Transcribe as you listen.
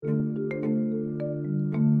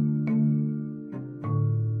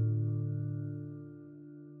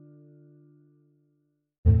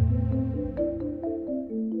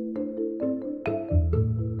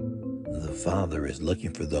Father is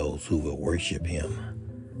looking for those who will worship him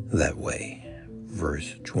that way.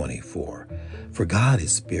 Verse 24. For God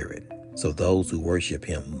is spirit, so those who worship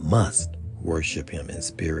him must worship him in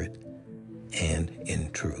spirit and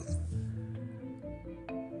in truth.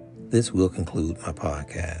 This will conclude my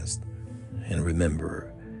podcast. And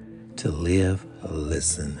remember to live,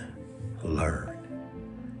 listen,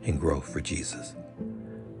 learn, and grow for Jesus.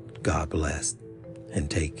 God bless and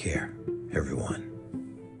take care, everyone.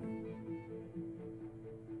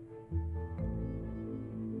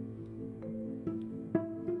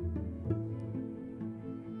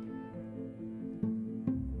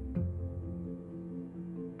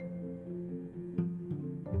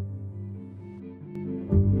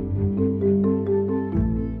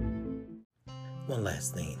 One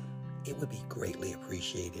last thing, it would be greatly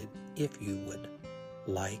appreciated if you would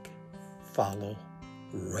like, follow,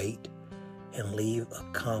 rate, and leave a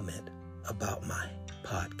comment about my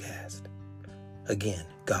podcast. Again,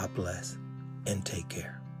 God bless and take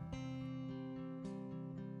care.